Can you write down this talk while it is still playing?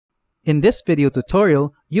In this video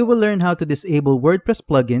tutorial, you will learn how to disable WordPress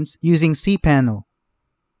plugins using cPanel.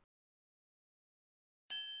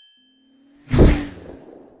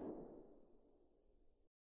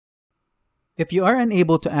 If you are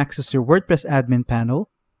unable to access your WordPress admin panel,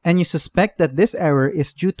 and you suspect that this error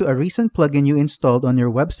is due to a recent plugin you installed on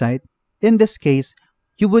your website, in this case,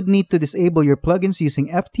 you would need to disable your plugins using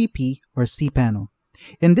FTP or cPanel.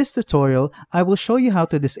 In this tutorial, I will show you how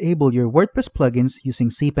to disable your WordPress plugins using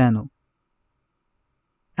cPanel.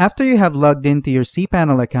 After you have logged into your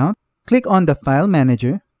cPanel account, click on the File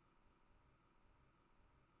Manager.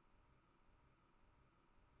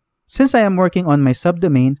 Since I am working on my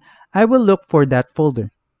subdomain, I will look for that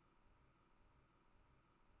folder.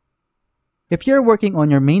 If you're working on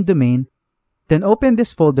your main domain, then open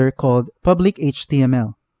this folder called Public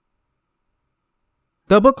HTML.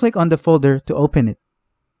 Double-click on the folder to open it.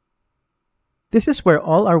 This is where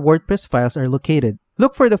all our WordPress files are located.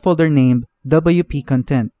 Look for the folder named WP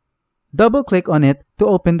Content. Double-click on it to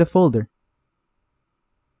open the folder.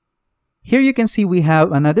 Here you can see we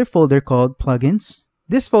have another folder called Plugins.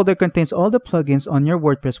 This folder contains all the plugins on your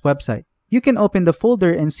WordPress website. You can open the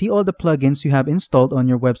folder and see all the plugins you have installed on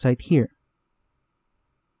your website here.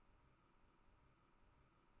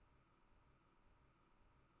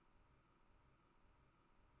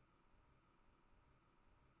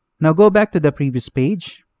 Now go back to the previous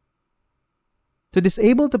page. To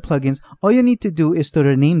disable the plugins, all you need to do is to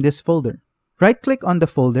rename this folder. Right-click on the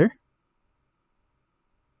folder,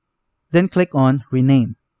 then click on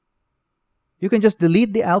Rename. You can just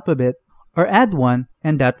delete the alphabet or add one,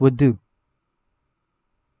 and that would do.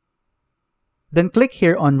 Then click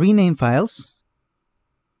here on Rename Files.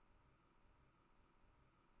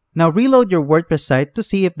 Now reload your WordPress site to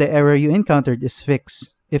see if the error you encountered is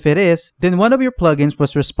fixed. If it is, then one of your plugins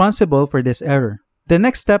was responsible for this error. The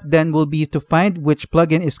next step then will be to find which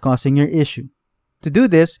plugin is causing your issue. To do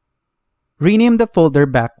this, rename the folder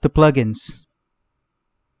back to Plugins.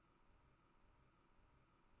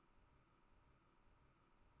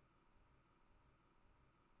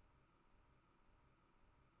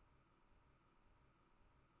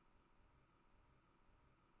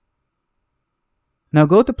 Now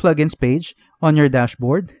go to Plugins page on your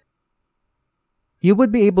dashboard. You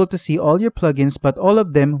would be able to see all your plugins, but all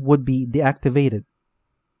of them would be deactivated.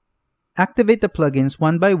 Activate the plugins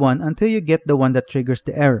one by one until you get the one that triggers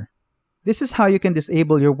the error. This is how you can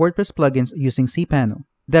disable your WordPress plugins using cPanel.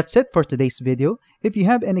 That's it for today's video. If you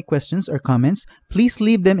have any questions or comments, please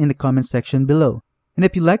leave them in the comment section below. And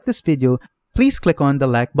if you like this video, please click on the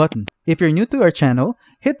like button. If you're new to our channel,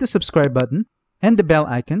 hit the subscribe button and the bell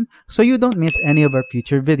icon so you don't miss any of our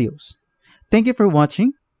future videos. Thank you for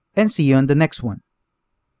watching, and see you on the next one.